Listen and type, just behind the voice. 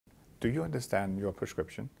do you understand your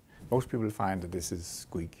prescription? Most people find that this is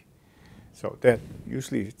squeak. So there are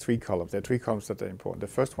usually 3 columns. There are 3 columns that are important. The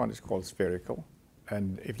first one is called spherical.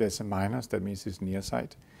 And if there's a minus, that means it's near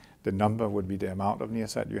sight. The number would be the amount of near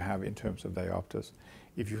sight you have in terms of diopters.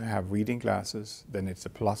 If you have reading glasses, then it's a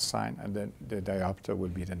plus sign, and then the diopter will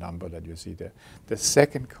be the number that you see there. The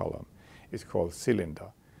second column is called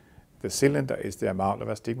cylinder. The cylinder is the amount of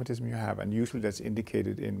astigmatism you have, and usually that's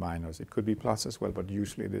indicated in minus. It could be plus as well, but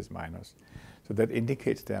usually it is minus. So that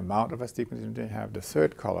indicates the amount of astigmatism you have. The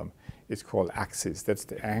third column is called axis. That's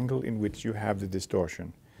the angle in which you have the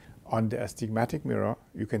distortion. On the astigmatic mirror,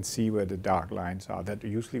 you can see where the dark lines are. That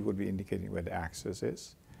usually would be indicating where the axis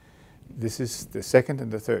is. This is the second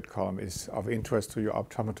and the third column is of interest to your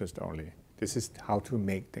optometrist only. This is how to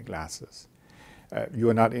make the glasses. You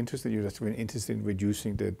are not interested, you're just interested in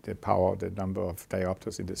reducing the power, the number of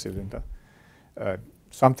diopters in the cylinder.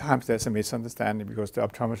 Sometimes there's a misunderstanding because the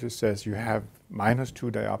optometrist says you have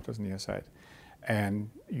 -2 diopters near sight, and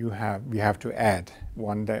we have to add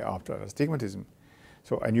 1 diopter of astigmatism.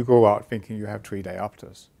 So, and you go out thinking you have 3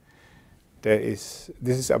 diopters. This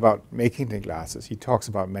is about making the glasses. He talks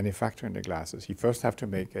about manufacturing the glasses. He first have to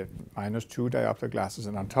make a -2 diopter glasses,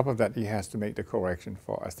 and on top of that he has to make the correction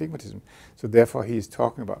for astigmatism. So therefore he is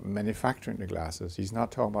talking about manufacturing the glasses. He's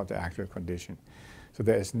not talking about the actual condition. So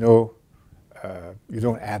there is no, you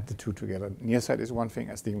don't add the 2 together. Nearsight is one thing,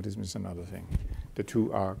 astigmatism is another thing. The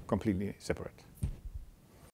 2 are completely separate.